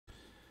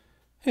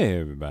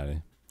Hey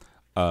everybody.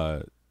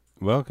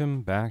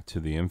 Welcome back to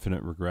the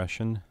infinite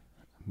regression.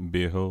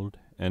 Behold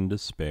and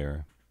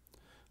despair.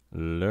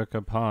 Look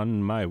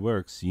upon my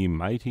works, ye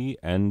mighty,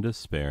 and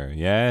despair.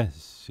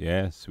 Yes,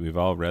 yes, we've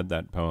all read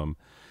that poem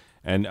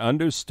and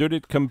understood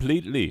it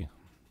completely.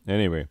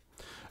 Anyway,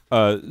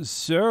 I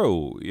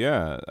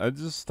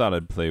just thought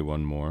I'd play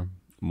one more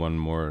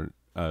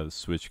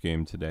Switch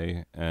game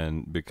today,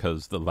 and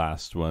because the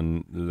last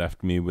one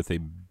left me with a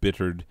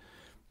bittered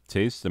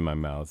taste in my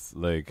mouth,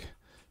 like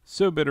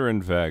so bitter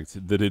in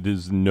fact that it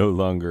is no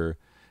longer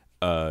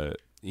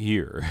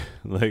here.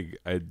 Like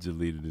I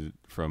deleted it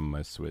from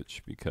my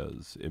Switch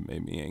because it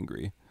made me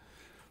angry.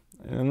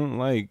 I don't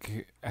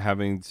like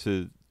having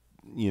to,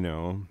 you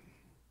know,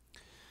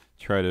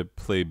 try to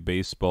play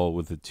baseball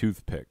with a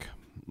toothpick.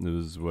 It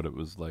was what it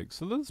was like.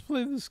 So let's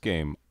play this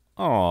game.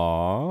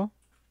 Aww.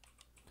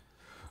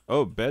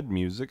 Oh, bed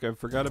music. I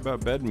forgot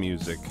about bed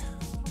music.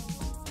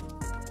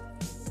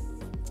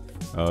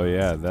 Oh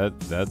yeah,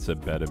 that's a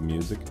bed of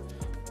music.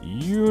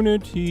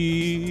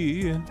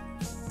 Unity.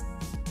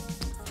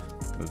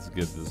 Let's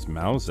get this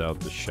mouse out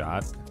the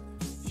shot.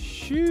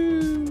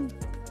 Shoo.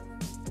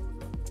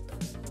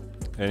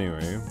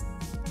 Anyway,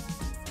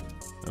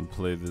 I'll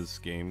play this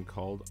game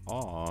called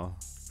Aw.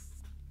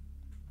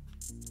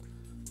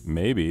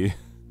 Maybe.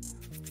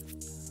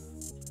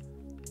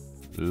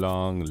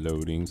 Long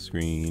loading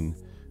screen.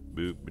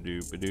 Boop ba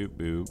doop ba doop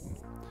boop.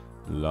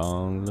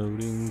 Long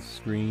loading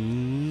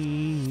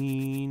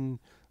screen.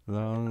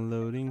 Long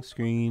loading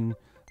screen.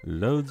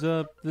 Loads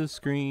up the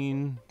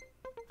screen.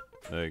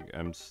 Like,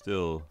 I'm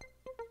still.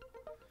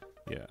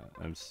 I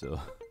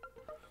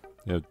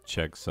have to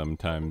check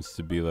sometimes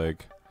to be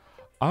like,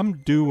 I'm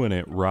doing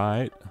it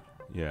right.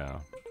 Yeah,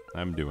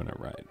 I'm doing it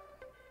right.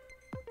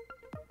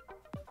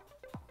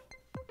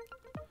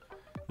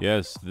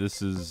 Yes,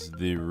 this is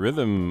the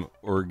rhythm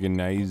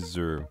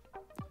organizer.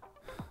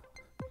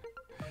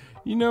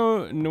 You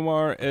know,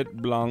 Noir et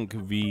Blanc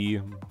V,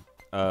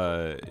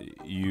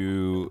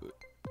 you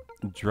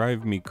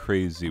drive me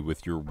crazy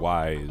with your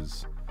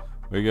Y's.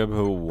 We gotta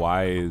put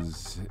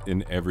Y's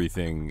in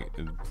everything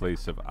in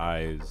place of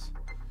I's.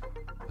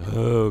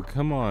 Oh,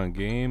 come on,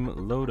 game.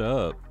 Load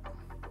up.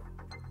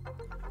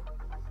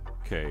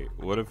 Okay,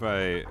 what if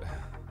I'm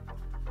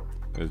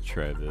gonna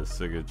try this.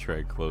 I'm gonna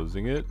try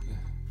closing it.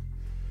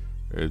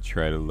 I'm gonna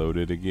try to load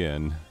it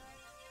again.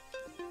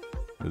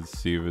 Let's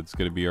see if it's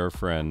gonna be our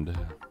friend.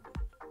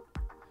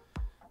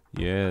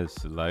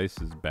 Yes, Lice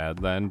is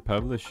Badland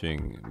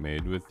Publishing,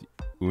 made with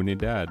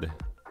Unidad.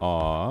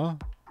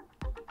 Aww.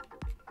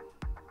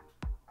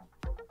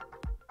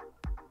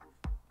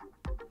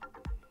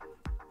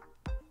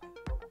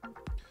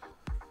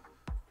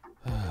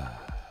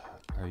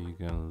 Are you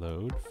gonna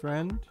load,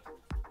 friend?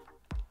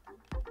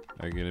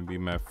 Are you gonna be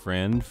my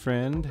friend?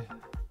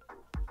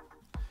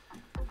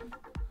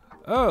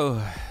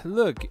 Oh,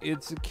 look,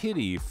 it's a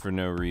kitty for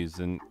no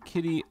reason.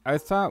 Kitty, I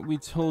thought we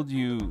told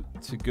you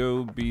to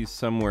go be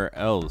somewhere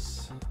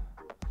else.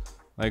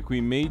 Like we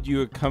made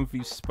you a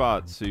comfy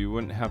spot so you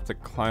wouldn't have to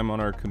climb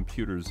on our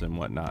computers and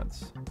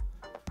whatnots.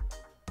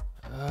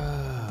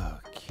 Oh,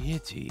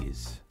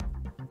 kitties.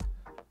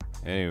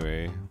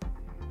 Anyway.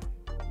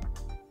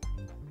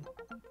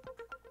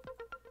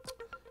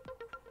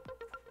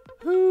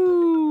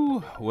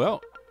 Whew.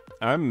 Well,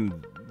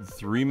 I'm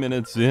 3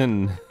 minutes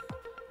in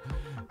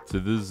to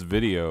this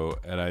video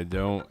and I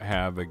don't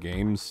have a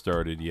game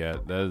started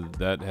yet.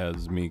 That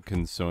has me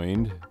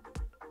concerned.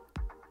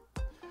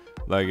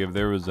 Like if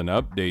there was an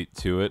update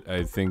to it,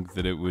 I think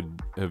that it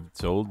would have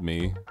told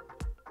me.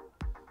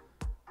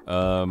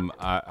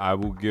 I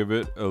will give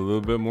it a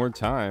little bit more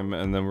time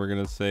and then we're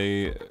gonna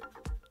say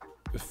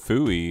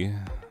phooey.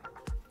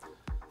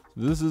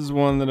 This is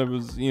one that I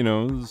was,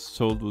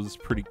 told was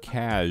pretty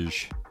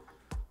cash.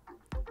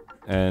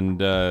 And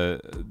to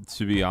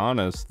be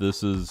honest,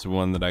 this is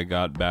one that I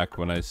got back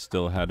when I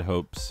still had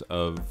hopes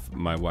of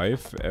my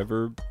wife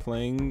ever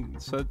playing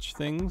such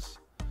things.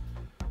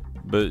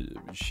 But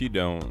she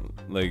don't.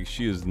 Like,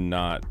 she is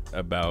not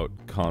about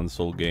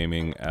console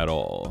gaming at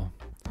all.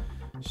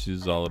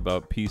 She's all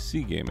about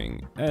PC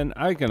gaming. And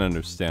I can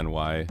understand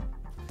why.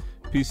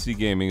 PC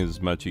gaming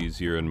is much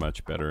easier and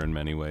much better in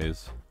many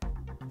ways.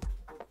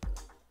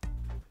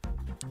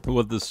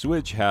 What the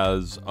Switch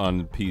has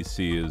on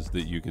PC is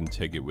that you can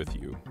take it with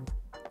you.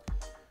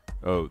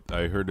 Oh,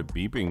 I heard a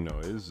beeping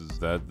noise. Is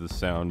that the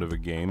sound of a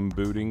game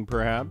booting,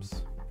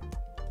 perhaps?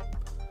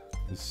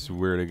 I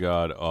swear to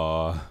God,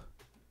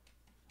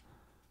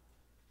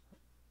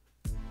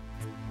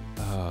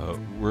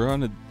 we're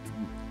on a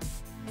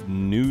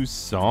new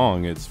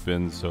song. It's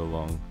been so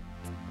long.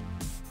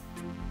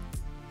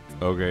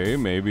 Okay,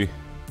 maybe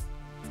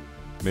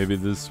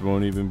this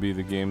won't even be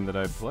the game that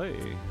I play.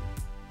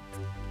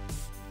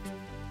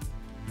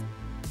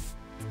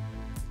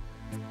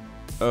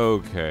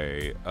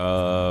 Okay,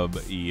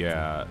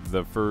 yeah,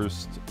 the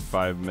first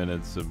 5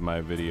 minutes of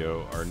my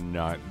video are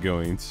not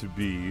going to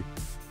be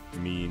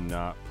me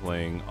not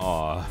playing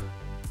Aw,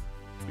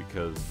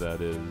 because that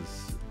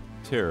is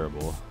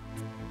terrible.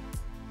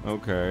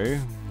 Okay,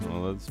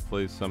 well, let's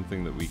play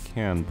something that we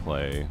can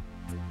play.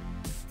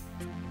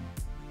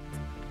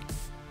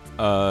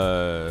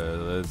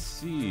 Let's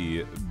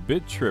see.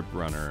 Bit Trip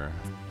Runner.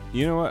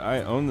 You know what?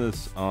 I own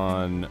this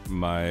on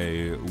my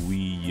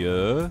Wii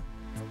U.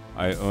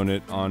 I own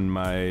it on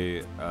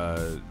my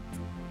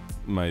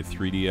my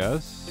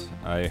 3DS.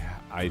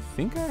 I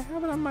think I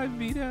have it on my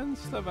Vita and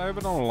stuff. I have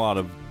it on a lot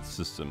of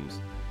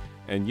systems,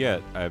 and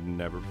yet I've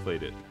never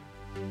played it.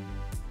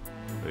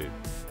 Wait,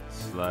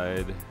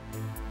 slide.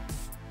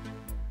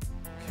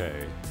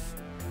 Okay.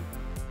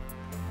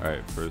 All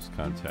right, first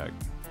contact.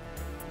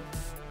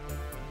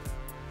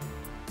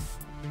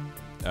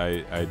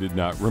 I did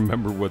not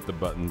remember what the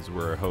buttons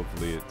were.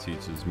 Hopefully it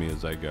teaches me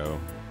as I go.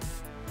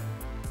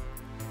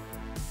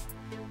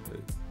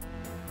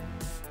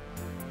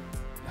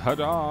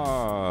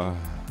 Hada!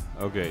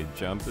 Okay,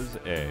 jump is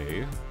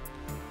A.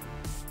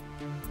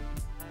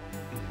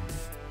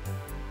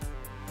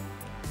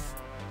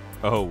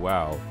 Oh,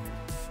 wow.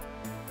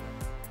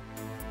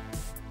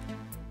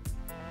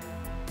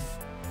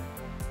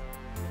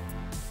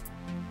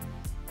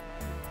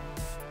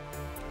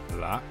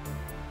 La.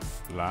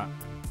 La.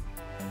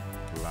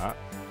 La.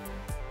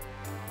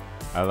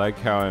 I like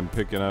how I'm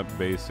picking up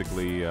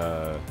basically,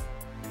 oh,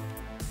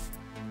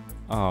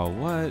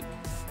 what?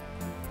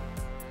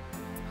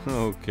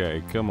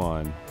 Okay, come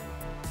on.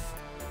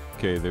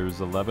 Okay,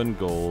 there's 11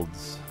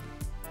 golds.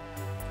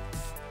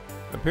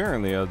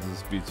 Apparently, I'll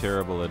just be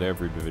terrible at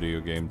every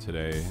video game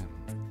today.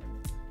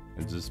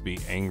 And just be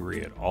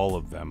angry at all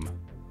of them.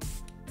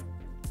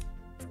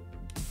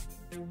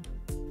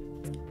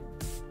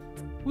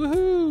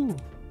 Woohoo!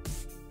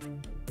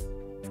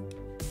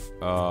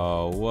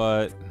 Oh,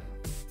 what?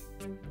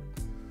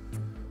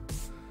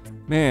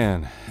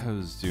 Man, I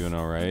was doing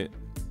alright.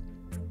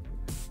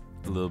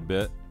 A little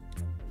bit.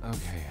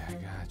 Okay, I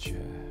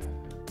gotcha.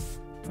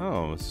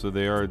 Oh, so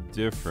they are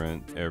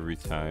different every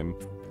time.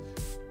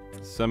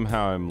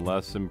 Somehow I'm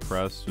less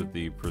impressed with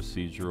the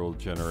procedural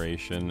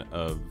generation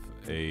of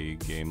a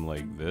game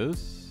like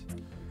this.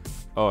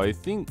 Oh, I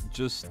think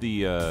just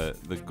the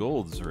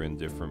golds are in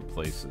different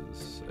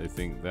places. I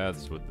think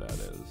that's what that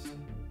is.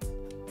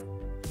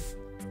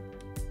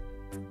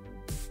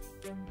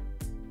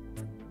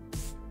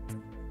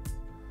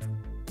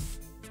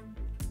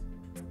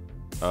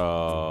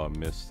 Oh,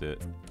 missed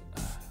it.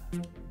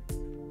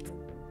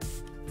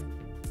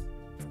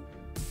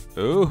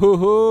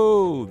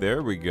 Ooh,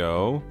 there we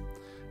go.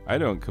 I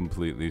don't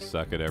completely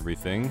suck at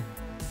everything.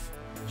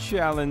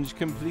 Challenge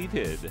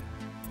completed.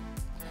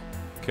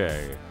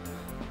 Okay.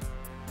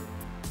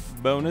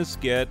 Bonus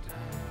get.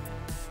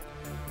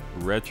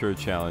 Retro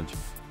challenge.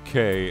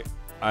 Okay,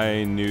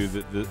 I knew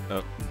that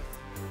the...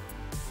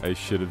 I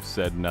should have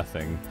said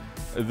nothing.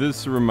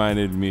 This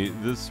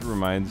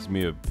reminds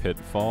me of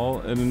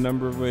Pitfall in a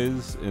number of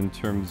ways, in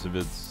terms of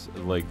its,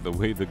 like, the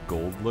way the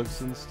gold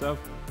looks and stuff.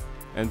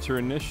 Enter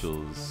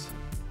initials.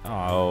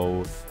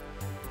 Oh,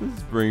 this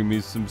is bringing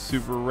me some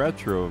super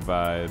retro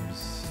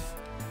vibes.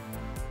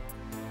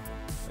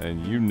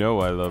 And you know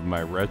I love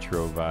my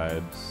retro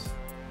vibes.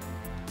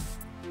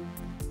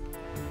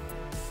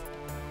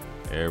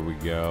 There we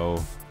go.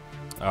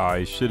 Oh,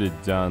 I should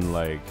have done,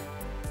 like,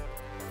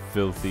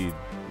 filthy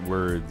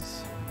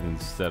words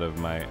instead of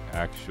my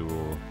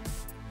actual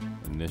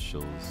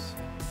initials.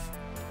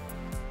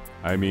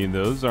 I mean,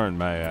 those aren't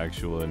my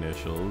actual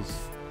initials.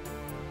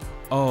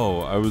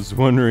 Oh, I was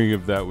wondering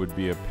if that would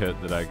be a pit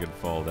that I could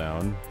fall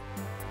down.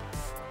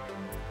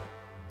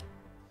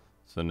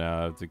 So now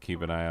I have to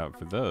keep an eye out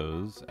for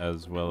those,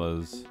 as well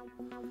as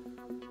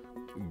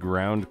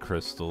ground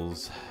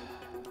crystals.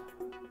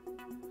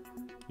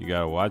 You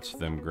gotta watch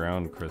them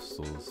ground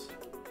crystals.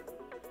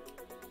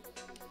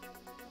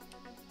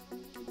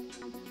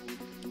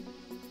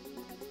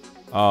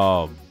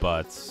 Oh,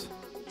 butts.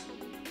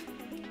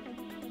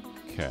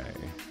 Okay.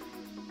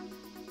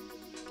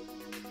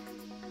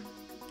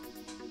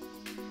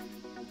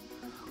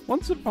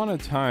 Once upon a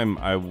time,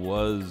 I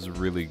was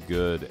really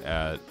good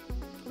at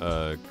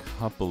a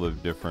couple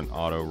of different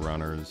auto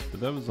runners,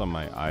 but that was on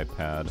my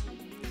iPad.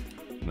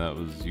 And that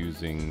was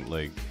using,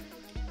 like,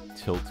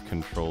 tilt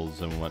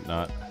controls and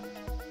whatnot.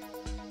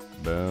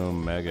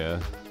 Boom,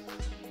 mega.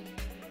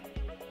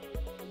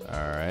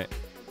 Alright.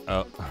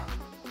 Oh.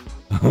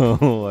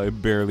 Oh, I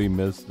barely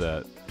missed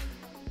that.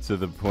 To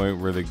the point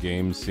where the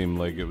game seemed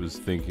like it was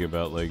thinking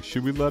about, like,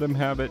 should we let him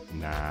have it?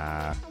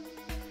 Nah.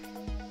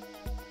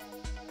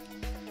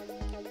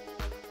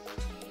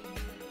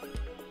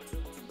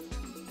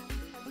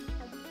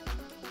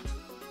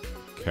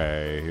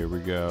 Okay, here we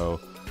go.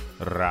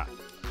 Ra.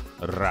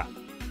 Ra.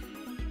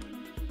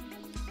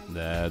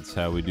 That's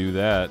how we do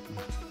that.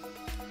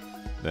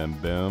 Then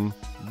boom.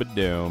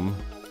 Ba-doom.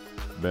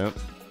 Boom.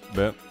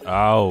 Boom.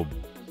 Oh,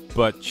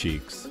 butt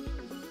cheeks.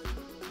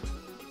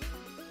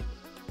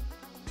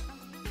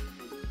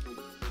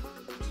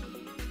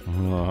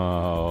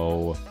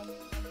 Oh.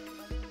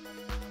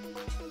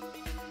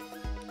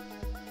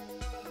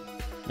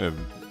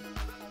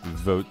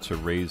 Vote to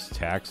raise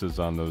taxes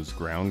on those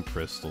ground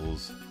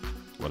crystals.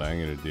 What I'm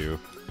gonna do.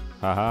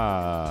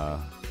 Haha.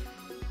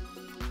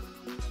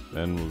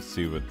 Then we'll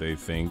see what they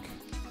think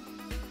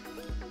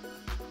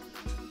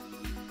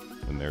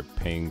when they're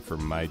paying for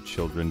my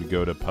children to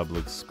go to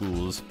public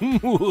schools.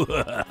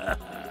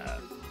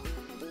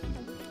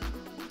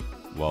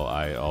 While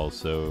I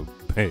also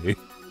pay.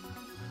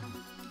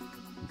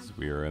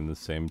 We are in the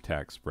same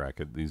tax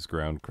bracket, these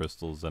ground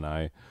crystals and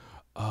I.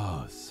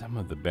 Oh, some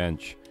of the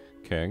bench.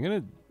 Okay, I'm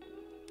gonna...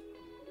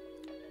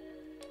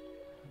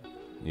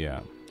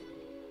 Yeah.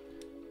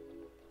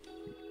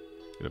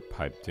 Gonna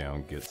pipe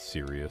down, get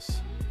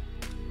serious.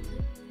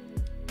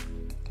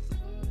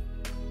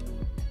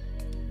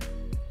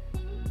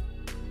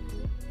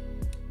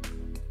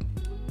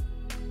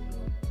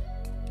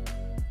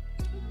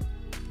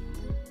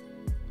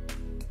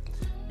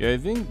 Yeah, I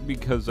think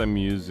because I'm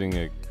using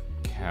a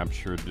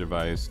capture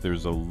device,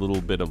 there's a little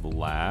bit of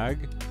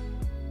lag.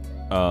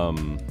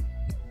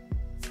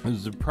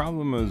 There's a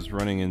problem I was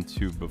running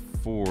into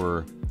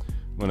before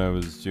when I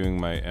was doing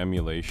my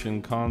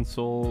emulation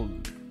console,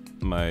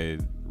 my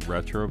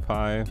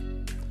RetroPie.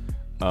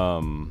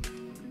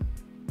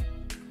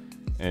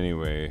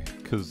 Anyway,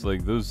 because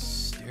like those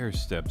stair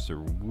steps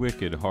are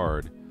wicked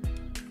hard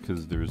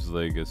because there's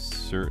like a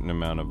certain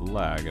amount of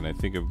lag, and I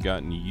think I've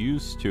gotten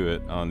used to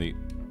it on the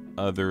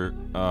other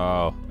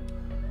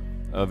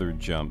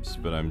jumps,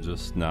 but I'm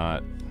just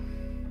not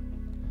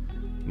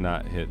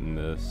hitting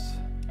this.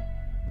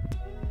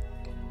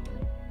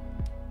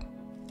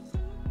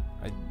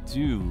 I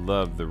do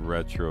love the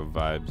retro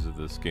vibes of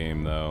this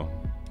game though.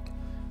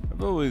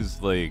 I've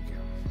always like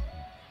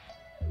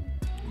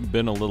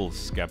been a little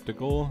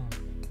skeptical.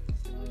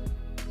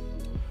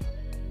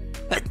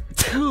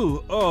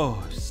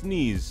 Oh,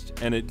 sneezed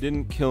and it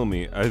didn't kill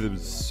me. I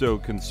was so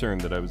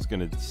concerned that I was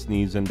gonna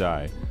sneeze and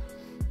die.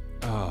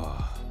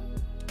 Oh.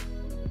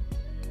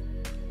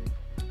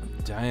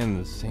 Die in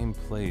the same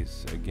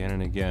place again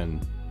and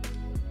again.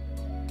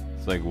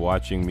 It's like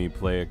watching me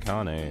play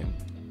Akin,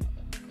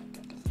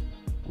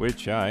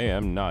 which I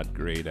am not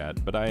great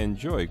at, but I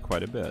enjoy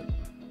quite a bit.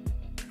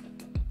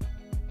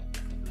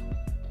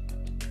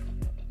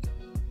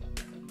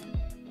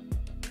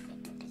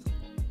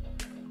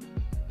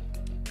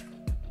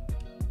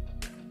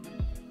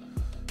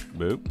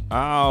 Boop.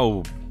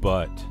 Ow,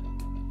 butt.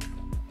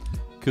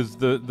 Because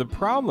the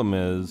problem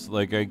is,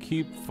 like, I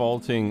keep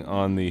faulting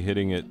on the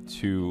hitting it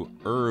too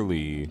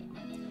early,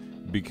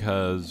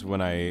 because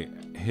when I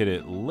hit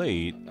it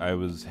late, I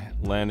was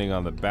landing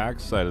on the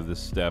backside of the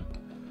step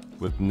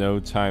with no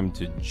time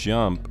to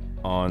jump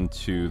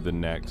onto the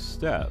next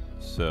step.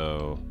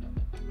 So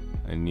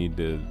I need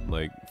to,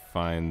 like,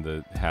 find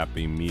the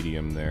happy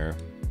medium there.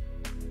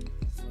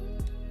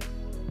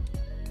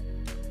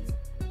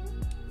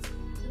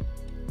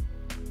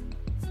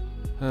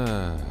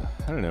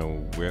 I don't know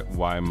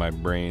why my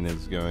brain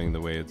is going the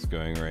way it's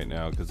going right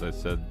now, because I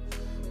said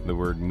the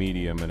word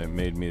medium and it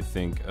made me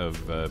think of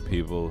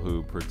people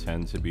who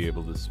pretend to be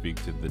able to speak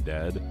to the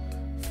dead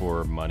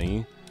for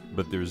money,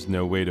 but there's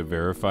no way to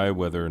verify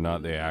whether or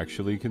not they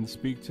actually can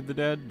speak to the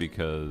dead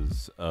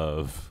because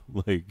of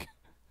like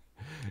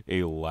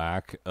a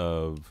lack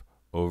of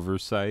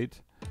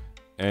oversight.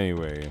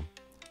 Anyway,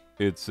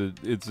 it's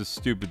a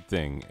stupid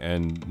thing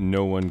and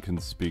no one can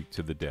speak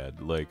to the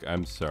dead. Like,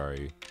 I'm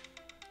sorry.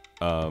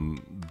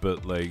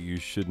 But like, you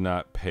should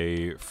not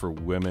pay for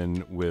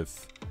women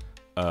with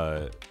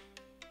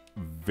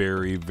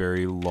very,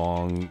 very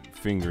long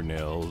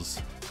fingernails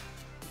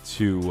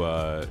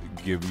to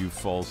give you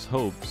false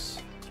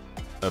hopes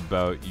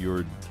about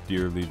your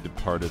dearly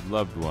departed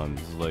loved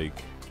ones.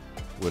 Like,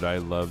 would I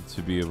love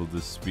to be able to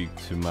speak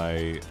to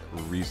my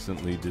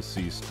recently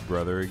deceased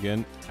brother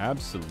again?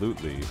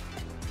 Absolutely.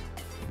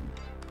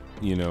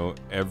 You know,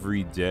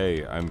 every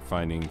day I'm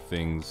finding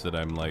things that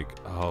I'm like,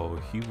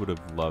 oh, he would have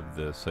loved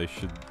this. I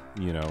should,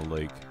 you know,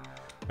 like,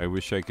 I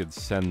wish I could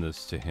send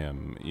this to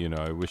him. You know,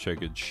 I wish I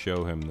could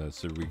show him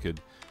this, or we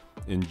could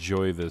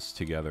enjoy this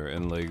together.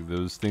 And like,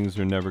 those things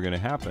are never going to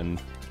happen.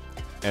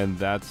 And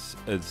that's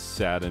a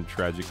sad and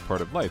tragic part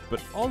of life.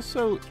 But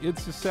also,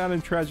 it's a sad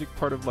and tragic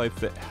part of life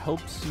that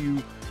helps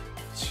you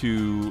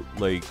to,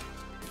 like,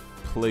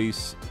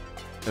 place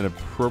an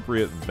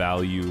appropriate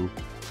value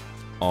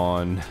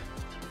on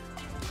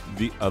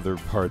the other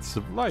parts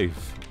of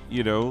life,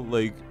 you know,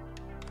 like,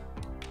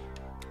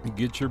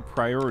 get your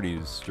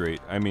priorities straight.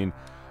 I mean,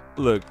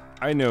 look,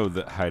 I know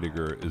that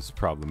Heidegger is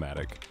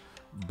problematic,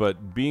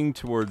 but being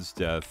towards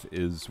death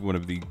is one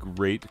of the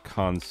great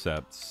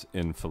concepts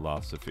in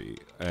philosophy,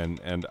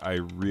 and I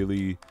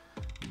really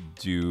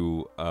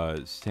do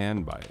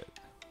stand by it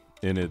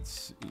in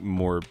its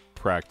more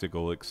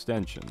practical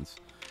extensions,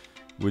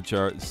 which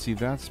are, see,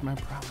 that's my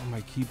problem.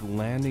 I keep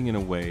landing in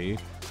a way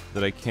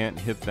that I can't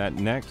hit that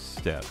next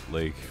step.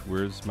 Like,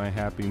 where's my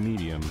happy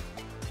medium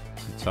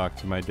to talk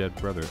to my dead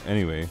brother?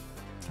 Anyway,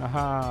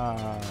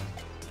 haha,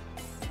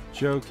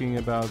 joking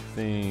about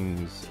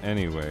things.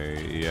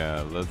 Anyway,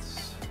 yeah,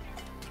 let's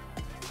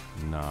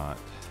not.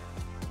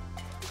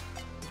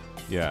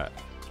 Yeah,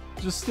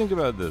 just think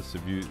about this.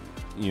 If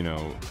you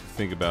know,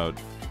 think about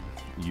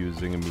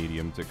using a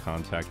medium to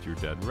contact your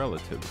dead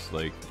relatives.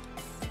 Like,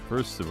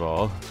 first of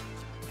all,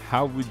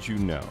 how would you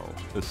know,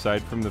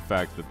 aside from the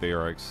fact that they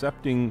are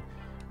accepting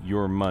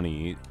your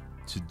money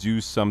to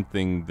do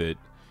something that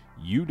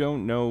you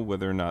don't know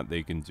whether or not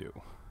they can do?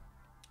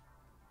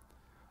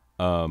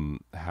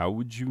 How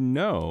would you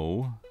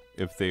know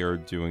if they are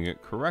doing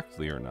it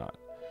correctly or not?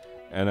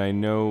 And I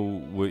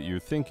know what you're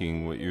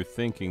thinking. What you're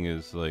thinking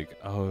is like,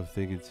 oh, if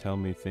they could tell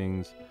me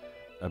things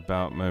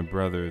about my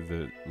brother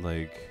that,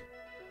 like,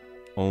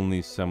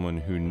 only someone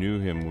who knew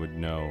him would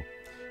know.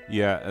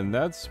 Yeah, and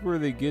that's where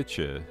they get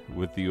you,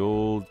 with the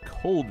old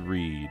cold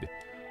read,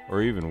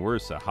 or even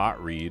worse, a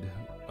hot read.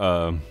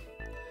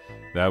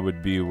 That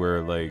would be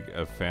where, like,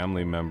 a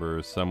family member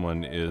or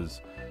someone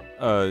is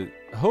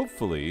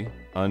hopefully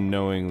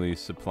unknowingly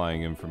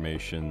supplying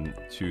information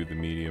to the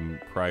medium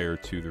prior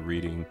to the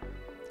reading,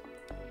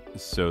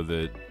 so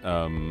that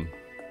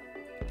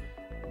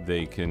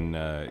they can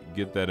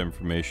get that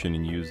information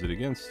and use it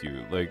against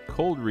you. Like,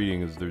 cold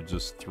reading is they're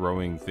just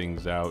throwing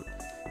things out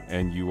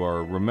and you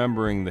are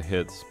remembering the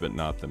hits but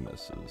not the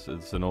misses.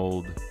 It's an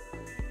old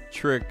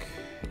trick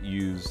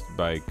used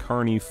by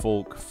carny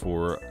folk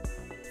for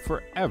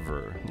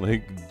forever,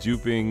 like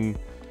duping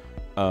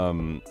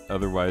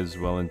otherwise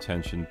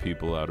well-intentioned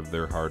people out of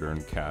their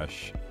hard-earned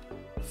cash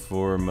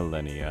for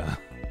millennia.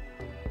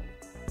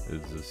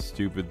 It's a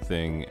stupid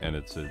thing, and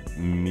it's a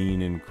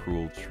mean and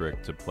cruel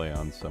trick to play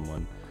on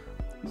someone.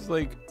 It's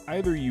like,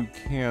 either you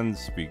can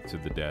speak to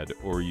the dead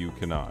or you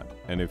cannot.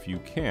 And if you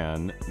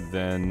can,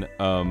 then,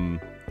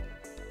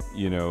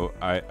 you know,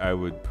 I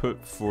would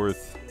put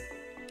forth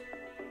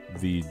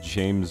the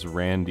James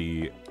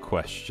Randi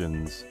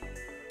questions,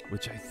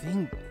 which I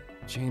think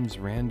James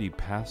Randi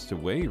passed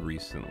away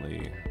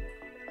recently,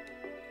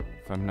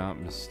 if I'm not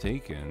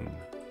mistaken,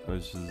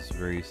 which is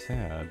very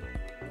sad.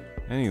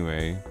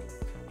 Anyway,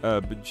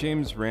 but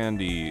James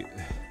Randi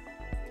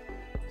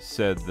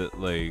said that,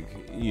 like,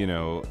 you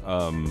know,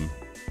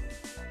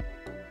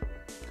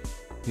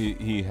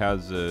 he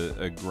has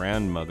a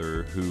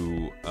grandmother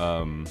who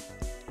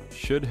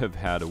should have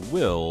had a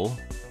will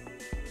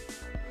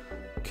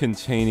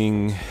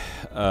containing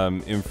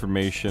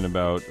information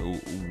about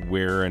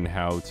where and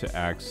how to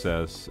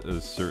access a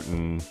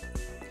certain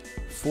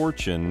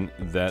fortune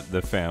that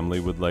the family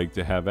would like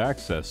to have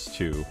access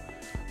to.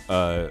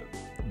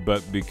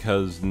 But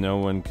because no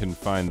one can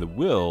find the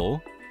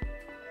will,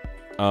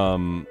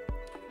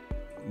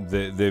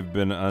 they've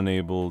been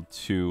unable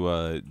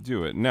to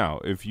do it. Now,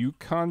 if you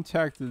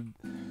contacted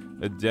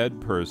a dead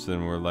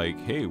person, were like,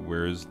 hey,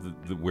 where's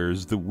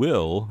the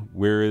will?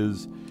 Where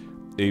is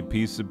a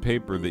piece of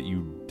paper that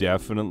you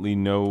definitely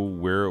know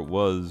where it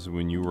was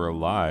when you were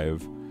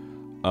alive?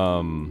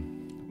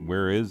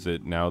 Where is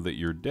it now that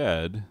you're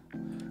dead?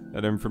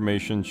 That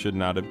information should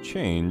not have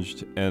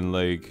changed, and,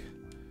 like,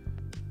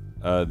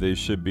 they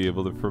should be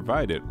able to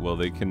provide it. Well,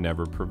 they can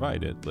never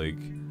provide it. Like,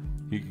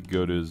 you could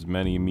go to as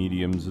many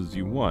mediums as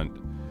you want.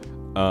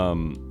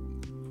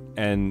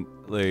 And,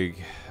 like,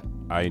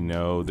 I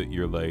know that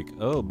you're like,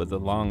 oh, but the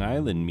Long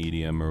Island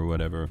medium or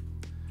whatever.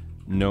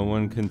 No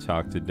one can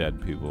talk to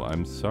dead people.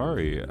 I'm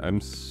sorry. I'm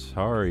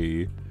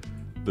sorry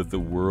that the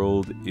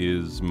world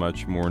is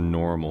much more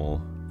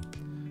normal.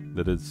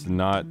 That it's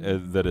not,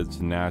 that it's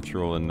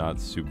natural and not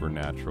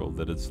supernatural.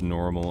 That it's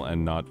normal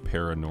and not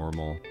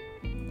paranormal.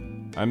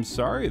 I'm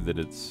sorry that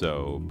it's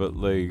so, but,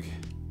 like,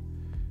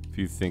 if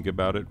you think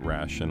about it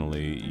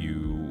rationally,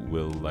 you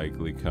will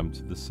likely come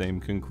to the same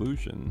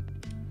conclusion.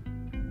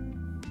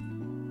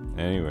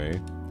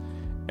 Anyway,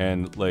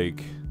 and,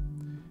 like,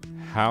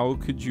 how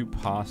could you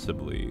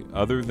possibly,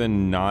 other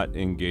than not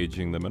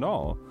engaging them at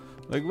all,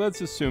 like,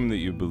 let's assume that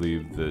you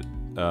believe that,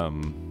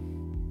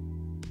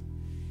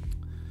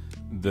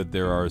 that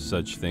there are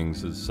such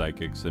things as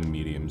psychics and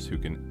mediums who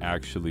can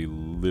actually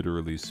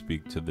literally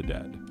speak to the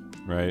dead,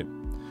 right?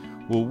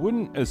 Well,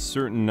 wouldn't a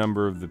certain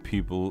number of the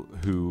people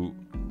who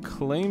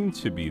claim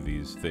to be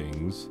these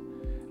things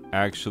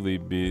actually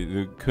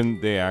be,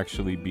 couldn't they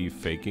actually be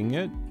faking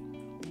it?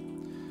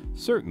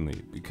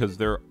 Certainly, because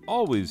there are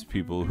always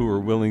people who are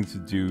willing to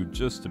do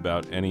just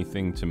about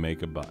anything to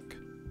make a buck.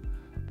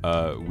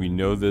 We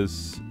know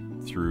this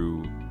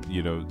through,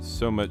 you know,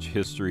 so much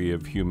history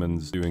of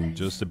humans doing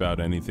just about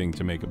anything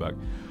to make a buck.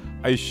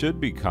 I should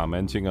be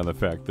commenting on the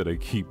fact that I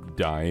keep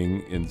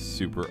dying in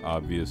super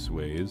obvious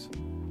ways,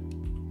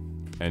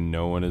 and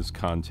no one is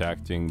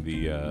contacting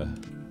the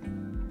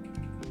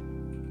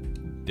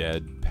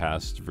dead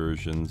past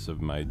versions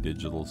of my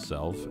digital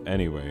self.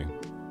 Anyway,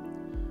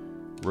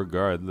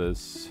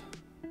 regardless,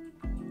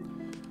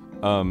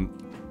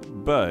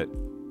 but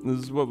this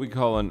is what we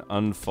call an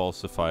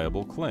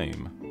unfalsifiable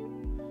claim.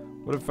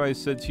 What if I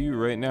said to you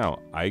right now,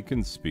 I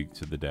can speak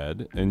to the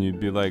dead? And you'd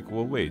be like,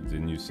 well, wait,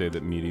 didn't you say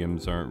that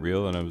mediums aren't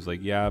real? And I was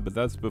like, yeah, but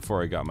that's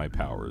before I got my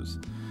powers.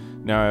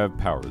 Now I have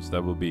powers.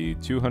 That will be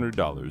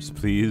 $200,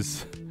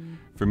 please,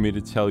 for me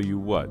to tell you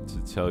what? To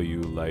tell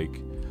you,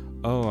 like,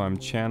 oh, I'm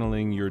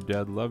channeling your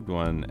dead loved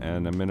one,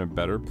 and I'm in a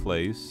better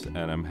place,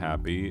 and I'm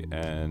happy,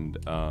 and,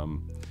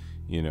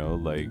 you know,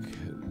 like,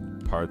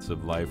 parts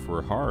of life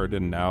were hard,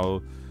 and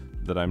now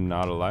that I'm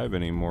not alive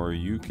anymore,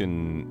 you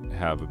can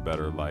have a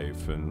better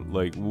life, and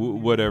like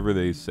whatever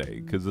they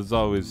say, because it's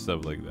always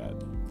stuff like that.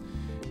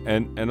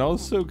 And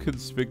also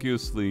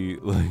conspicuously,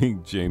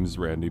 like James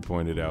Randi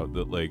pointed out,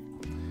 that like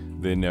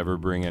they never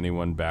bring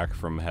anyone back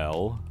from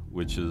hell,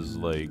 which is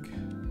like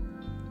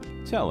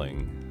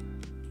telling.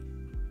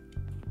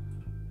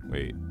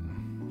 Wait.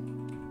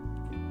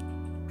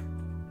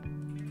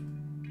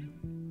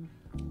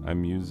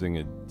 I'm using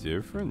a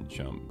different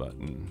jump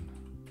button.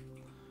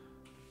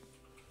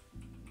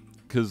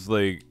 Because,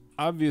 like,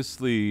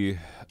 obviously,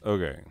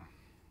 okay.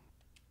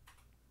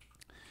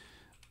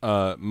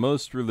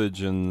 Most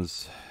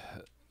religions,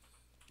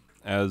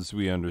 as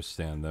we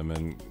understand them,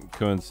 and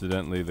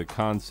coincidentally, the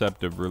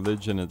concept of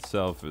religion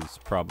itself is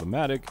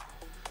problematic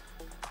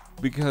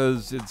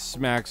because it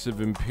smacks of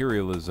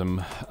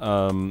imperialism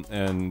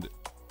and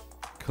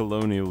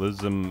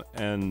colonialism,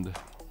 and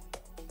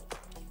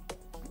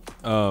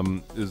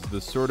is the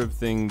sort of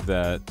thing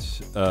that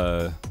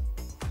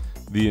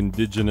the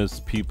indigenous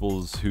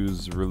peoples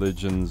whose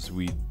religions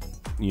we,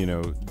 you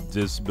know,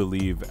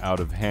 disbelieve out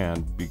of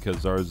hand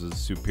because ours is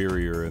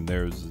superior and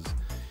theirs is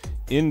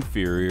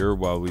inferior,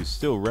 while we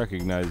still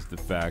recognize the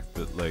fact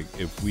that, like,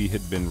 if we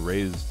had been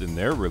raised in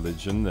their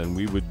religion, then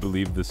we would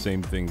believe the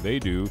same thing they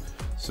do.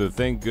 So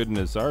thank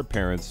goodness our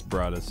parents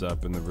brought us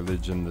up in the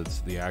religion that's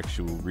the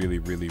actual really,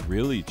 really,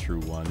 really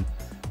true one,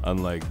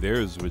 unlike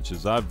theirs, which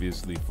is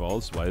obviously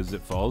false. Why is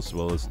it false?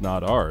 Well, it's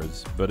not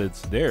ours, but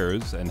it's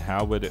theirs, and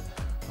how would it...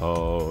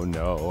 Oh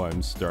no,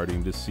 I'm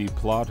starting to see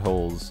plot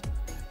holes.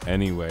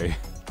 Anyway.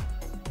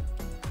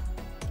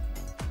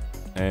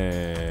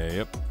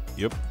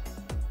 Yep.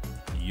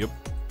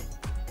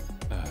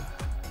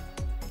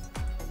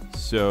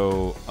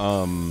 So,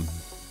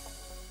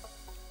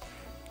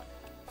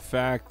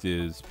 fact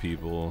is,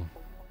 people,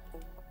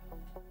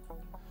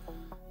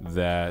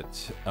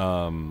 that,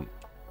 oh,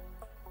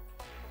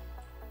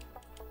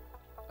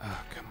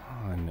 come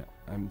on.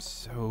 I'm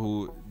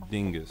so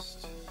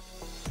dingused.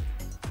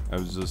 I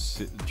was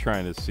just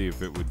trying to see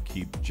if it would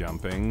keep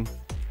jumping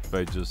if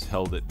I just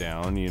held it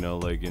down, you know,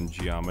 like in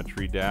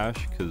Geometry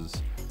Dash,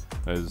 because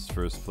I was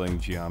first playing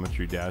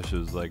Geometry Dash, it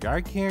was like, I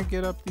can't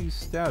get up these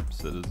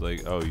steps. It was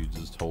like, oh, you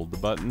just hold the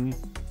button?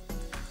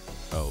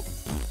 Oh.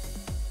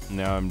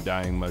 Now I'm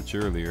dying much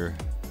earlier.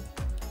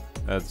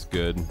 That's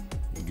good.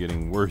 I'm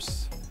getting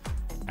worse.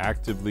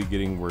 Actively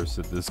getting worse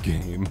at this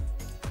game.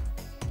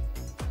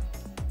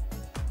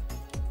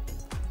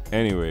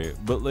 Anyway,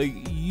 but like,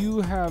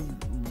 you have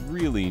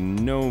really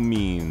no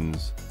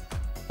means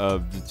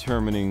of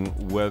determining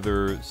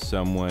whether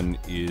someone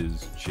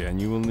is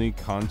genuinely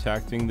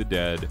contacting the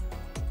dead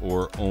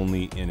or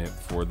only in it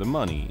for the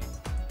money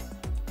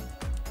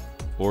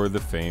or the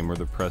fame or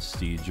the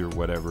prestige or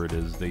whatever it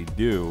is they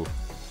do.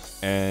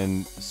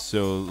 And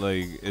so,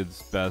 like,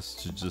 it's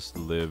best to just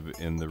live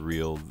in the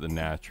real, the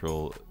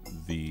natural,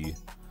 the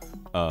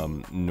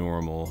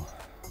normal,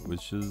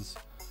 which is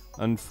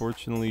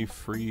unfortunately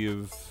free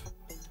of,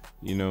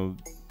 you know,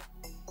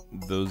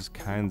 those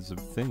kinds of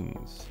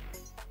things.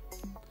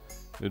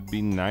 It'd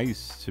be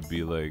nice to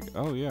be like,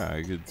 oh yeah,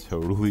 I could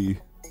totally,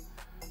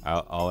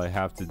 all I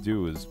have to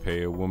do is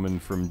pay a woman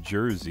from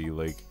Jersey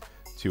like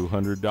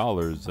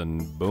 $200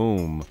 and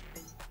boom,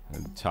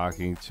 and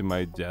talking to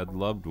my dead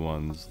loved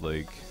ones.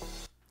 Like,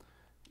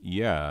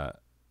 yeah,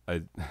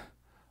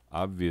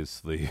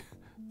 obviously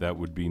that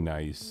would be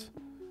nice.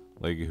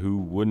 Like, who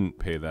wouldn't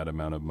pay that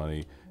amount of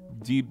money?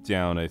 Deep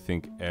down, I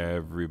think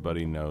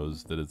everybody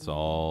knows that it's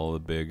all a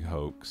big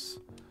hoax.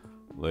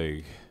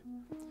 Like,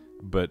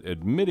 but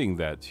admitting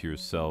that to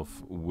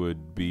yourself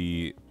would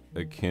be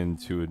akin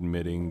to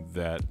admitting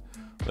that,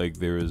 like,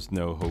 there is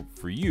no hope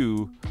for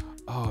you.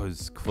 Oh,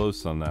 it's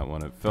close on that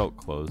one. It felt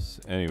close.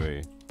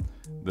 Anyway,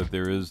 that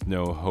there is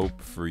no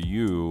hope for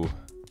you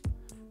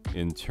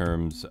in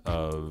terms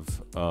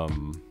of,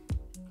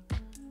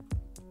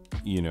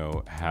 you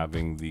know,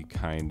 having the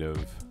kind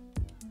of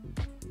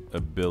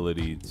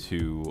ability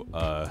to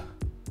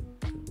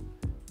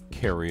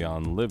carry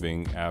on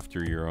living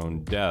after your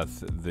own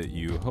death that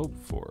you hope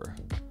for.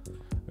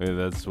 I mean,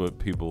 that's what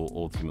people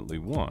ultimately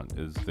want,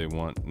 is they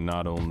want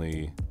not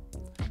only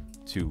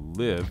to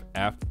live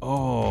after...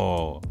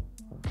 Oh!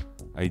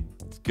 I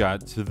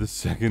got to the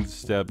second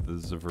step.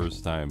 This is the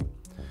first time.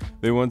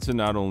 They want to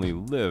not only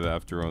live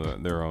after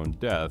their own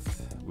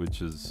death,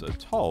 which is a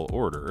tall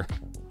order,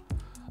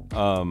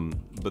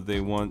 but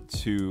they want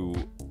to,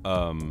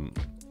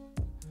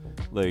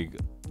 like,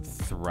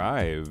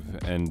 thrive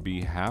and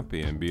be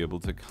happy and be able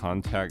to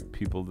contact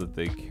people that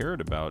they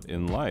cared about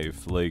in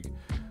life. Like,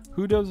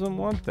 who doesn't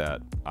want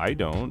that? I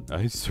don't.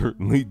 I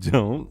certainly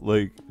don't.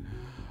 Like,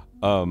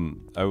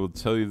 I will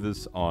tell you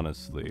this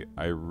honestly.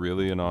 I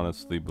really and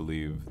honestly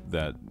believe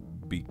that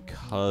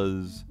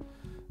because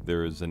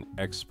there is an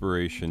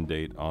expiration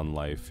date on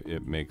life,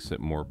 it makes it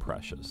more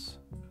precious.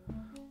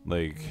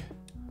 Like,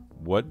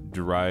 what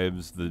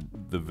drives the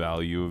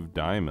value of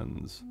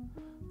diamonds?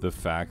 The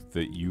fact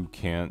that you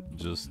can't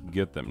just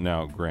get them.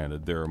 Now,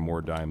 granted, there are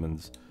more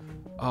diamonds.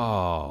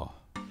 Oh,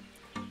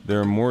 There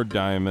are more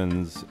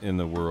diamonds in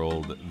the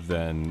world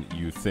than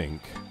you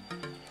think.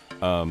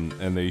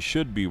 And they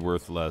should be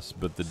worth less,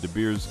 but the De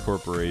Beers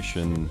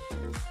Corporation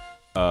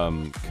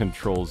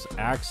controls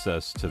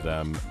access to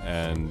them,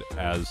 and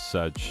as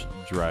such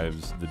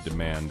drives the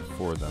demand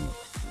for them.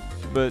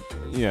 But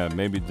yeah,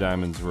 maybe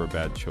diamonds were a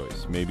bad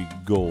choice. Maybe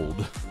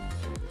gold.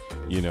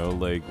 You know,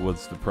 like,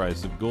 what's the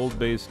price of gold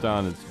based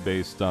on? It's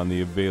based on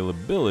the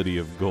availability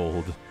of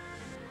gold.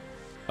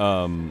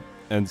 And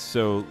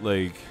so,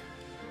 like,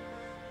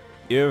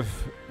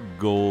 if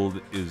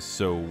gold is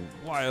so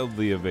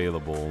wildly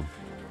available,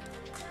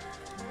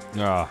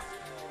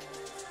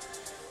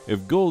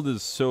 if gold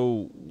is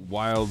so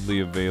wildly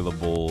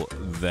available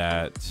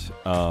that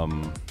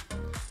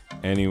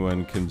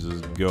anyone can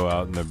just go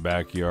out in their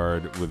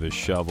backyard with a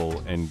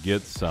shovel and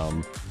get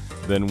some,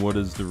 then what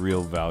is the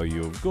real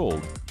value of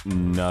gold?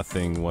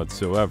 Nothing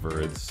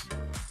whatsoever. It's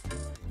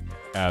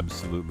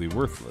absolutely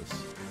worthless.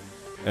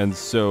 And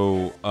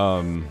so,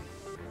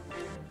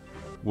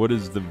 what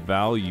is the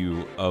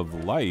value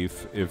of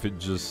life if it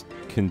just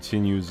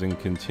continues and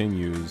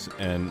continues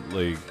and,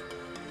 like,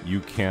 you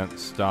can't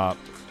stop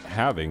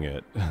having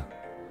it?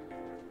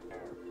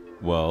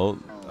 Well,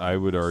 I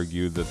would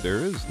argue that there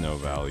is no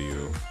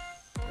value.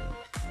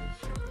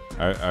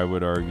 I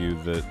would argue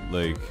that,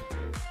 like,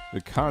 the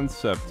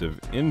concept of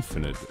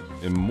infinite,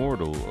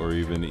 immortal, or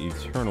even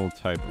eternal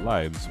type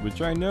lives,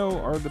 which I know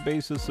are the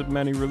basis of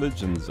many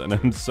religions, and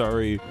I'm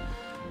sorry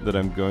that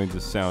I'm going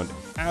to sound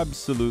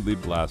absolutely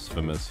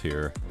blasphemous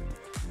here.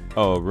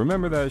 Oh,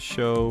 remember that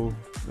show?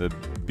 The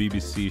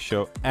BBC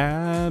show,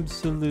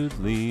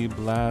 Absolutely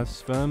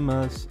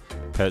Blasphemous?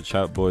 Pet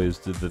Shop Boys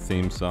did the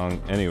theme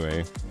song.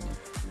 Anyway.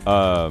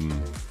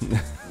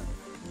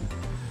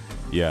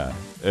 Yeah.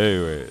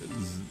 Anyway.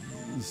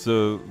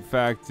 So,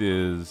 fact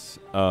is,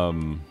 there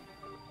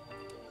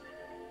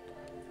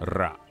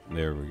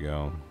we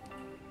go.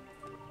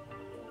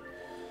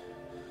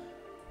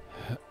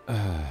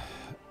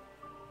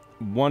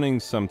 Wanting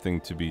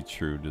something to be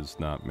true does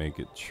not make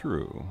it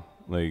true.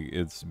 Like,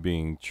 it's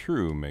being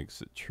true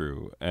makes it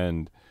true.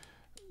 And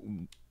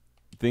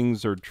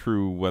things are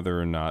true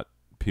whether or not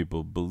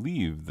people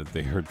believe that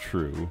they are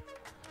true.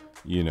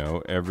 You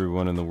know,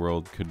 everyone in the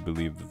world could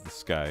believe that the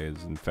sky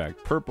is in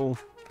fact purple,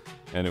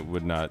 and it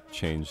would not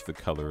change the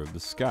color of the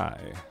sky.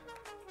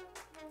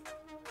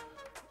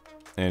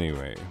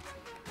 Anyway,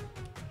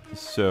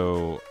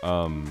 so,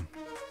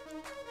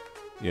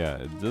 yeah,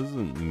 it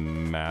doesn't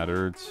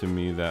matter to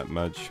me that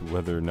much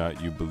whether or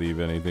not you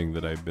believe anything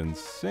that I've been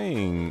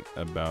saying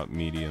about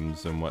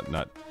mediums and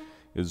whatnot.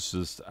 It's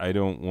just, I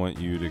don't want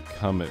you to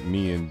come at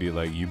me and be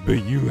like,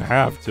 but you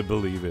have to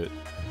believe it.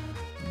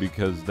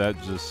 Because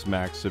that just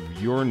smacks of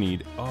your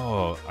need.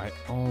 Oh,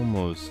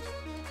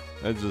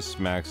 that just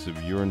smacks of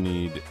your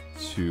need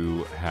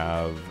to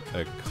have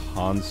a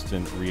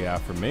constant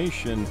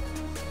reaffirmation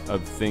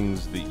of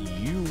things that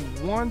you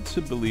want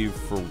to believe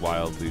for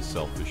wildly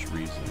selfish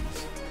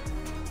reasons.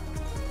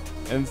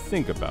 And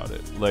think about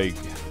it. Like,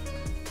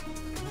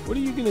 what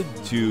are you going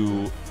to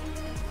do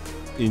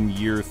in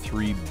year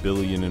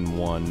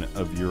 3,000,000,001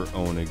 of your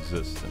own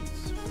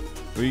existence?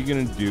 What are you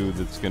going to do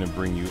that's going to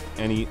bring you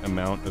any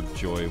amount of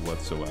joy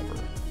whatsoever?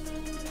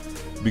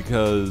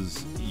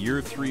 Because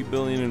year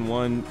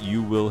 3,000,000,001,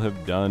 you will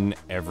have done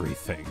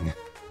everything.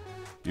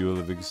 You will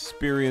have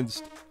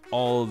experienced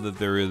all that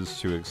there is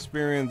to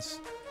experience.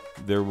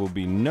 There will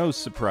be no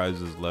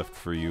surprises left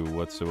for you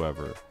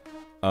whatsoever.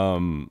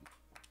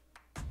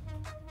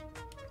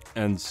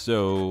 And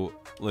so,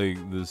 like,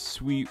 the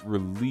sweet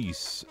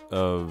release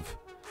of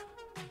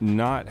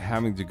not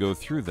having to go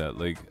through that,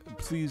 like,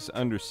 please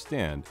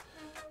understand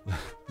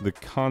the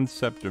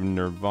concept of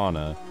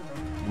nirvana.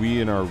 We,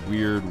 in our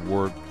weird,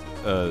 warped,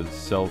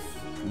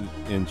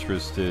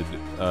 self-interested,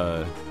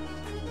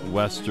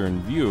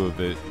 Western view of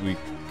it, we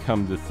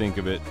come to think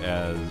of it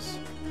as,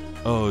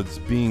 oh, it's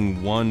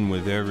being one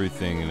with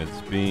everything, and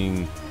it's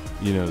being,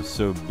 you know,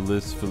 so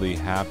blissfully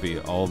happy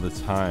all the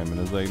time. And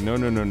it's like, no.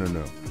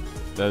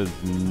 That is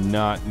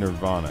not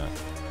nirvana.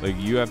 Like,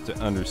 you have to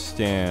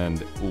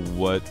understand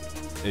what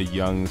a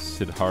young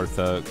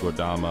Siddhartha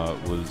Gautama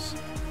was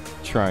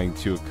trying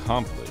to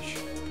accomplish.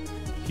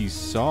 He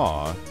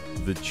saw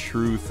the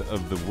truth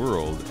of the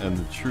world, and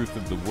the truth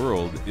of the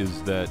world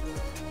is that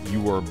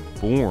you are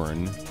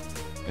born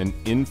an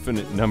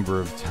infinite number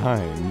of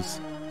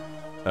times,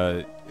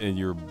 and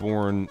you're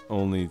born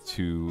only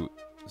to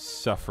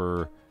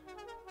suffer,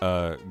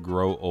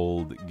 grow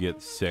old, get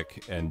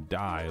sick, and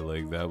die.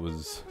 Like, that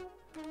was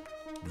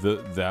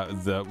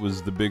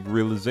the big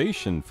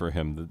realization for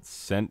him that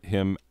sent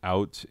him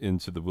out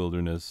into the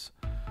wilderness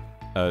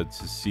to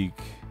seek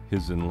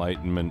his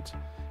enlightenment.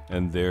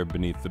 And there,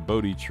 beneath the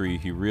Bodhi tree,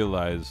 he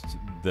realized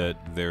that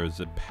there's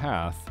a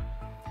path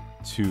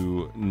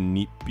to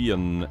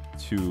Nipyan,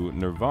 to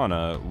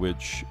nirvana,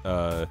 which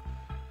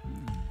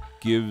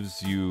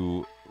gives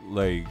you,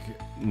 like,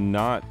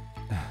 not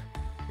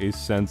a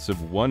sense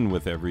of one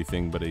with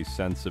everything, but a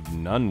sense of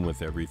none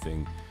with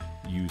everything.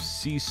 You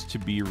cease to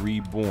be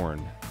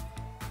reborn.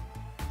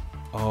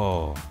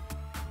 Oh,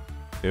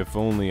 If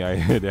only I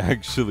had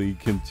actually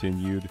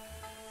continued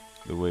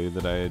the way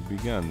that I had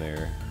begun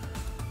there.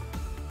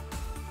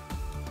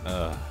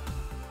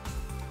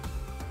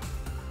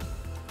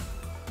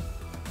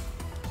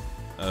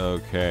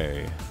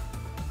 Okay.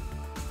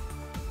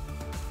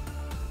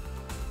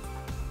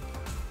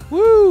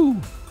 Woo!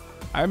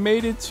 I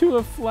made it to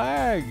a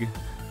flag!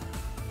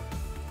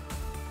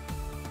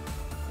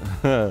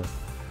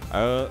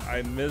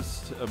 I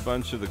missed a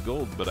bunch of the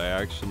gold, but I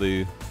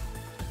actually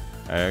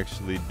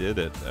did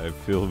it. I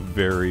feel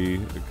very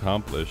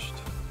accomplished.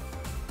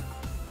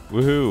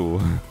 Woohoo!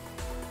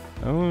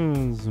 That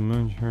one was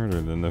much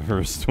harder than the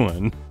first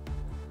one.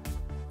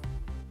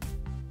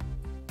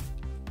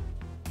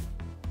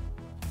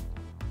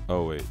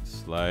 Oh wait,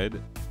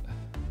 slide.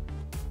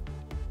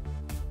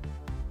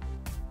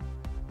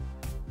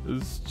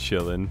 Just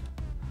chilling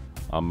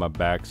on my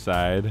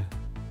backside.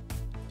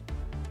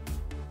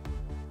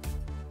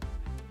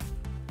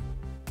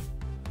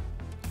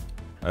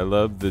 I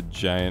love the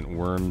giant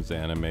worms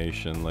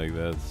animation, like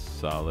that's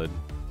solid.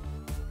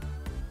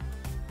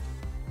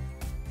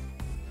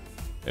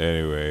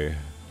 Anyway.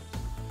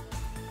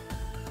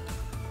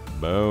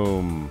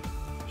 Boom.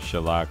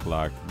 Shalak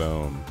lock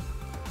boom.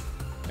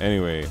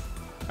 Anyway,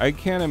 I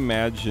can't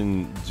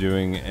imagine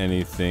doing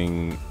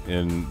anything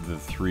in the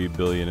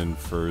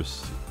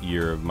 3,000,000,001st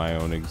year of my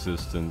own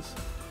existence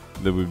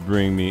that would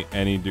bring me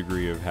any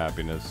degree of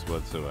happiness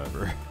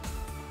whatsoever.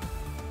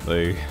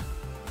 Like,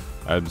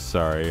 I'm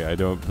sorry, I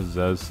don't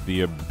possess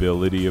the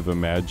ability of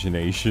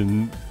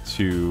imagination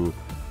to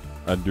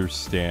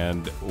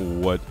understand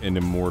what an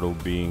immortal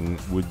being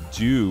would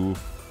do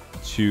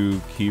to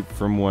keep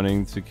from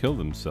wanting to kill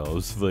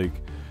themselves. Like,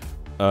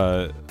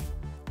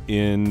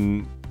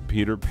 in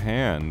Peter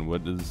Pan,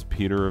 what does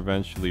Peter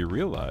eventually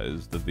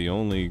realize? That the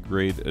only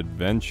great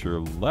adventure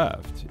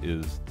left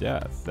is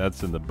death.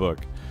 That's in the book,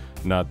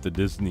 not the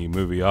Disney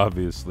movie,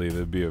 obviously.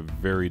 That'd be a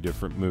very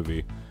different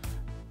movie.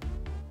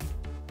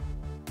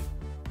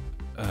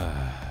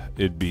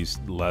 It'd be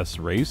less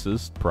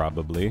racist,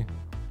 probably.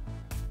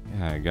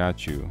 Yeah, I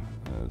got you.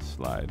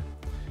 Slide.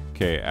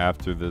 Okay,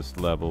 after this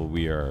level,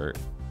 we are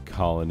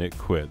calling it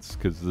quits,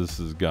 because this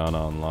has gone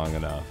on long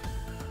enough.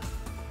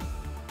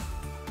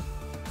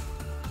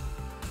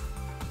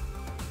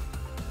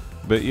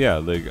 But yeah,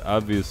 like,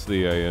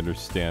 obviously I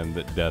understand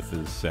that death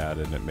is sad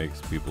and it makes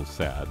people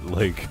sad.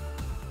 Like,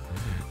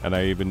 and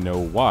I even know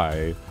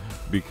why.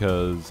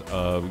 Because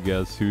of,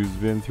 guess who's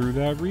been through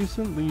that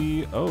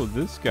recently? Oh,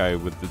 this guy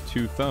with the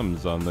 2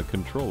 thumbs on the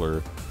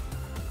controller.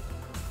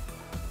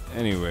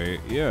 Anyway,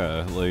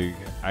 yeah, like,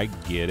 I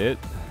get it.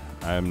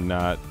 I'm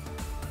not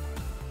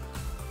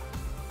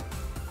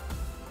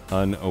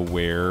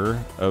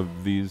unaware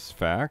of these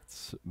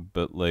facts,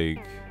 but,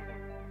 like,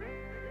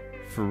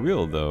 for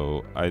real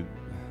though,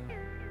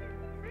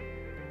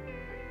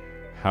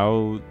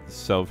 how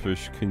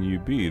selfish can you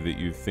be that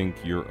you think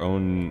your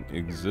own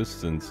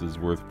existence is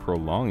worth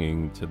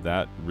prolonging to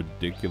that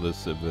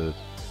ridiculous of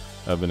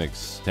an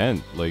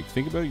extent? Like,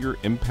 think about your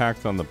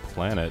impact on the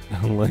planet.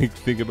 Like,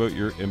 think about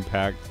your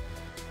impact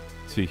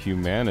to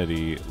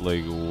humanity.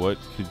 Like, what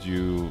could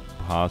you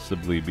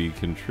possibly be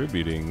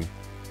contributing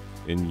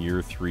in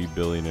year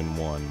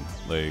 3,000,000,001?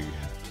 Like,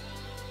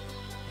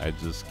 I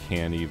just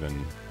can't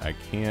even. I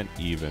can't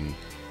even.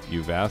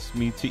 You've asked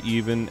me to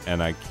even,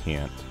 and I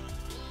can't.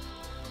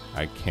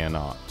 I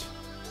cannot.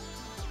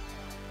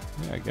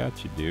 Yeah, I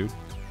got you, dude.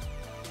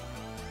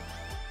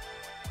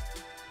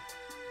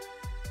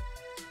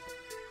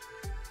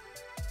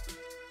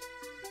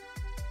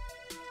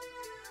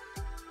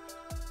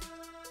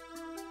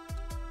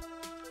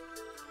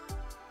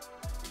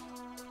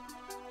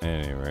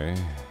 Anyway,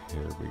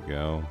 here we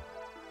go.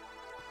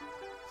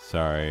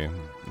 Sorry,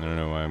 I don't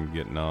know why I'm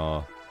getting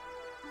all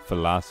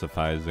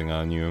philosophizing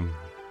on you.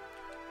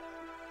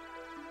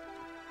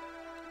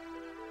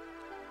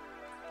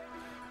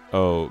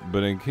 Oh,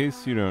 but in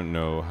case you don't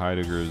know,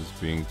 Heidegger's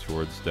being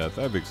towards death,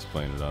 I've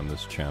explained it on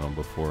this channel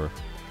before.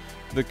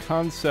 The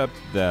concept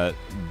that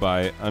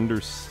by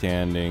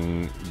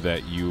understanding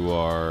that you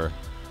are,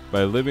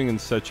 by living in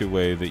such a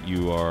way that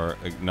you are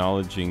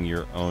acknowledging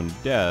your own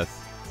death.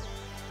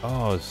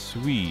 Oh,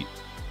 sweet.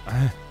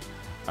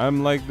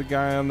 I'm like the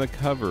guy on the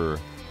cover.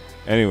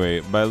 Anyway,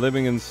 by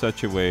living in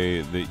such a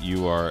way that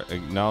you are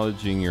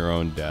acknowledging your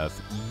own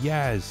death,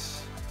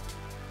 yes,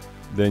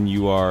 then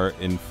you are,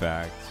 in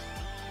fact,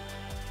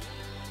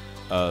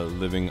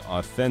 living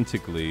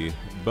authentically.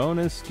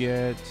 Bonus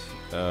get.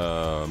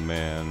 Oh,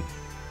 man.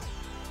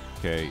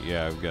 Okay,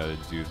 yeah, I've got to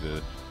do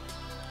the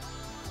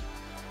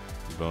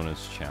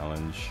bonus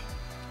challenge.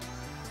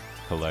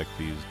 Collect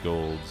these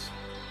golds.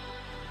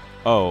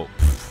 Oh,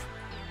 pff.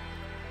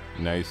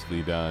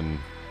 Nicely done.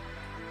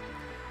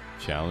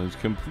 Challenge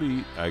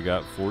complete. I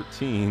got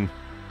 14.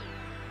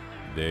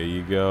 There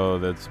you go.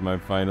 That's my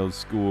final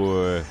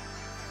score.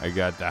 I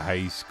got the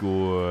high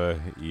score.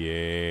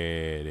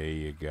 Yeah, there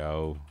you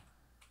go.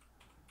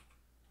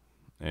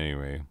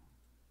 Anyway.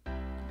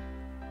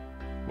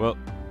 Well.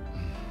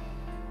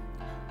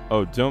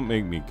 Oh, don't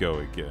make me go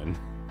again.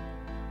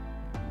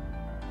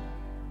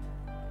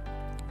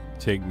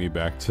 take me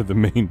back to the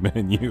main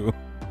menu.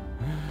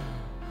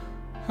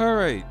 All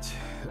right.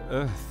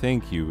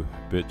 Thank you,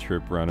 Bit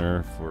Trip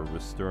Runner, for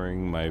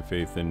restoring my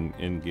faith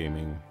in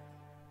gaming.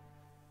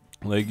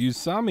 Like, you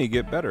saw me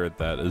get better at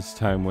that as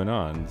time went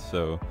on,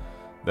 so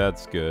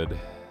that's good.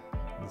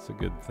 That's a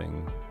good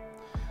thing.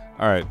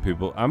 All right,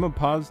 people, I'm gonna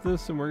pause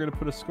this and we're gonna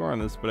put a score on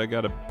this, but I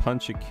gotta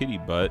punch a kitty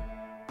butt.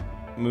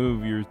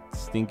 Move your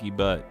stinky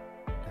butt.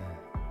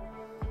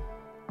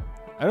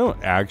 I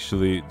don't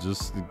actually,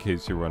 just in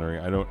case you're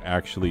wondering, I don't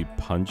actually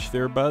punch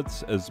their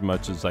butts as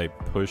much as I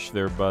push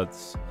their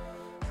butts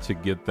to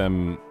get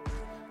them,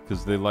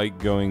 because they like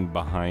going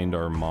behind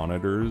our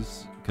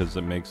monitors because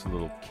it makes a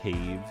little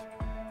cave.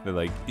 They're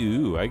like,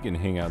 ooh, I can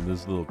hang out in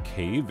this little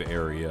cave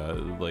area.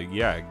 Like,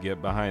 yeah, get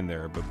behind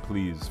there, but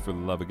please, for the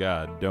love of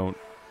God, don't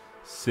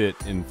sit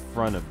in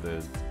front of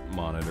the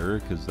monitor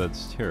because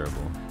that's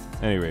terrible.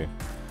 Anyway,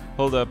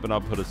 hold up and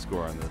I'll put a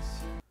score on this.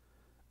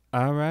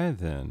 All right,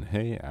 then.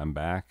 Hey, I'm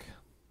back.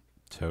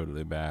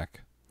 Totally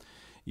back.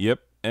 Yep.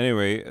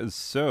 Anyway,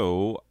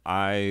 so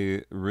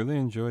I really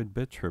enjoyed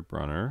Bit Trip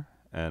Runner,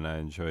 and I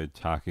enjoyed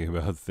talking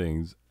about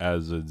things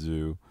as I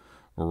do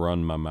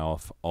run my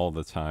mouth all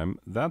the time.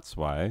 That's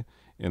why,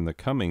 in the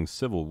coming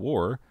Civil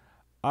War,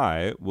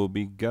 I will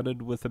be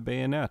gutted with a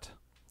bayonet,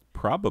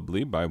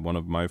 probably by one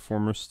of my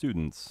former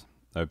students.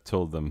 I've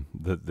told them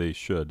that they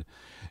should.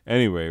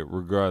 Anyway,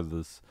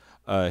 regardless,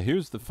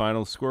 here's the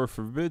final score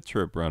for Bit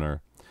Trip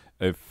Runner.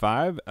 A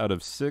 5 out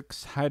of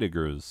 6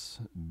 Heideggers,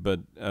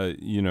 but,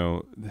 you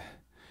know,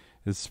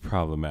 it's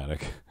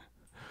problematic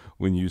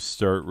when you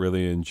start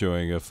really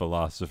enjoying a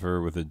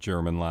philosopher with a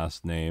German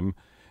last name,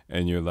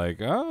 and you're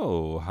like,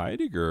 oh,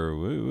 Heidegger,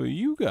 what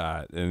you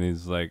got? And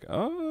he's like,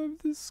 oh,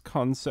 this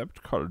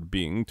concept called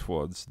being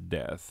towards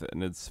death,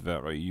 and it's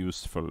very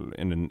useful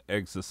in an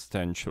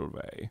existential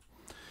way.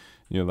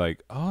 You're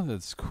like, oh,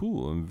 that's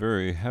cool. I'm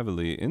very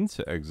heavily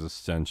into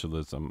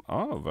existentialism.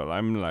 Oh, well,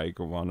 I'm like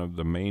one of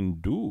the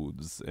main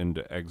dudes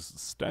into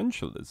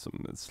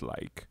existentialism. It's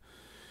like,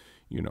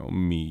 you know,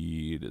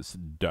 me, this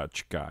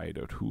Dutch guy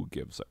that who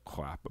gives a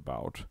crap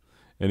about.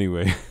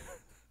 Anyway,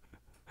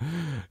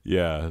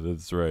 yeah,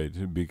 that's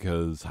right.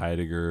 Because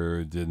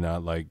Heidegger did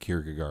not like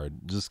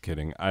Kierkegaard. Just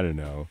kidding. I don't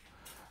know.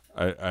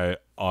 I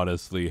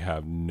honestly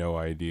have no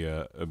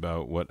idea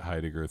about what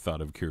Heidegger thought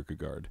of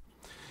Kierkegaard.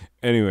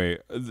 Anyway,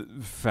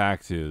 the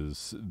fact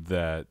is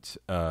that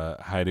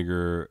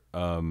Heidegger,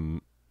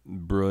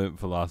 brilliant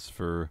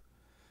philosopher,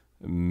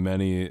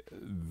 many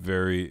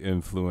very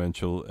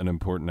influential and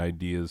important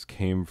ideas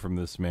came from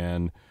this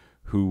man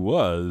who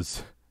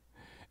was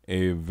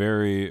a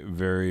very,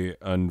 very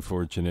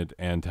unfortunate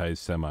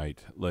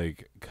anti-Semite.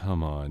 Like,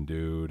 come on,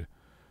 dude.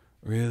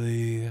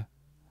 Really?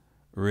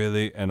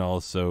 Really? And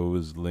also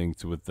was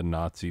linked with the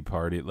Nazi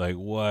party. Like,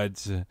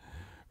 what?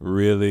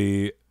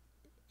 Really?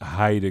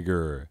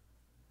 Heidegger.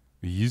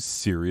 Are you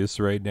serious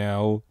right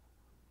now?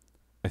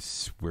 I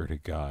swear to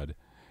God.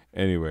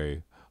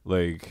 Anyway,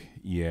 like,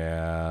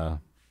 yeah.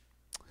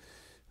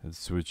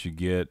 That's what you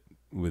get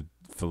with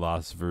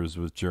philosophers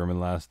with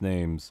German last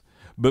names.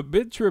 But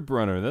Bit Trip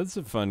Runner, that's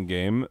a fun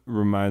game.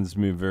 Reminds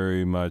me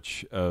very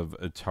much of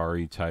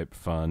Atari type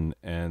fun,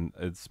 and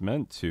it's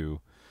meant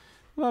to.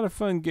 A lot of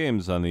fun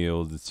games on the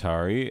old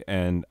Atari,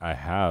 and I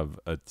have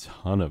a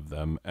ton of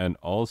them. And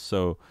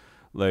also,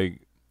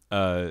 like,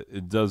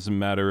 it doesn't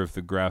matter if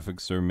the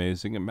graphics are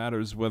amazing. It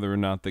matters whether or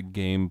not the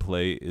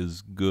gameplay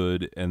is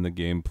good, and the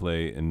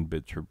gameplay in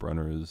Bit Trip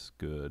Runner is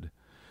good.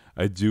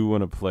 I do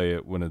want to play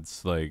it when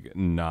it's like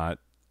not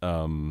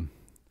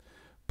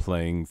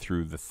playing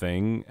through the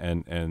thing,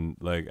 and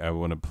like I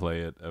want to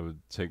play it. I would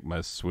take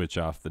my Switch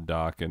off the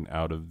dock and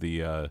out of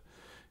the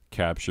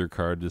capture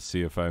card to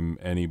see if I'm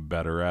any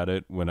better at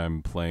it when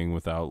I'm playing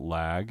without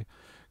lag.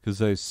 Because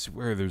I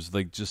swear there's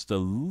like just a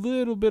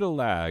little bit of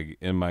lag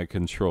in my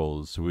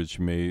controls, which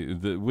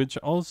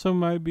also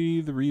might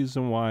be the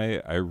reason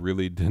why I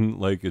really didn't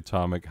like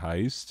Atomic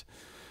Heist.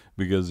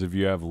 Because if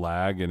you have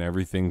lag and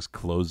everything's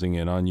closing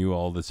in on you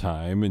all the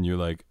time, and you're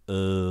like,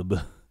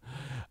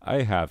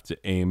 I have to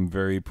aim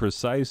very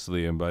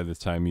precisely, and by the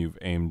time you've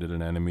aimed at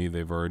an enemy,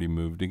 they've already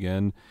moved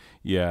again.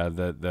 Yeah,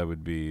 that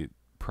would be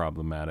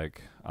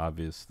problematic,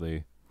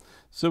 obviously.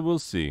 So we'll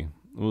see.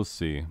 We'll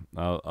see.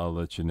 I'll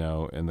let you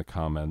know in the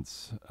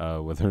comments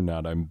whether or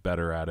not I'm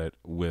better at it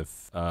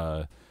with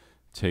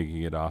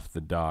taking it off the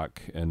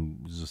dock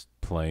and just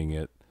playing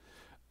it.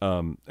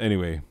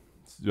 Anyway,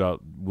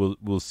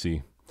 we'll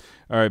see.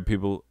 All right,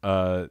 people.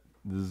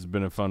 This has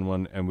been a fun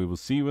one, and we will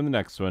see you in the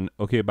next one.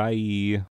 Okay, bye.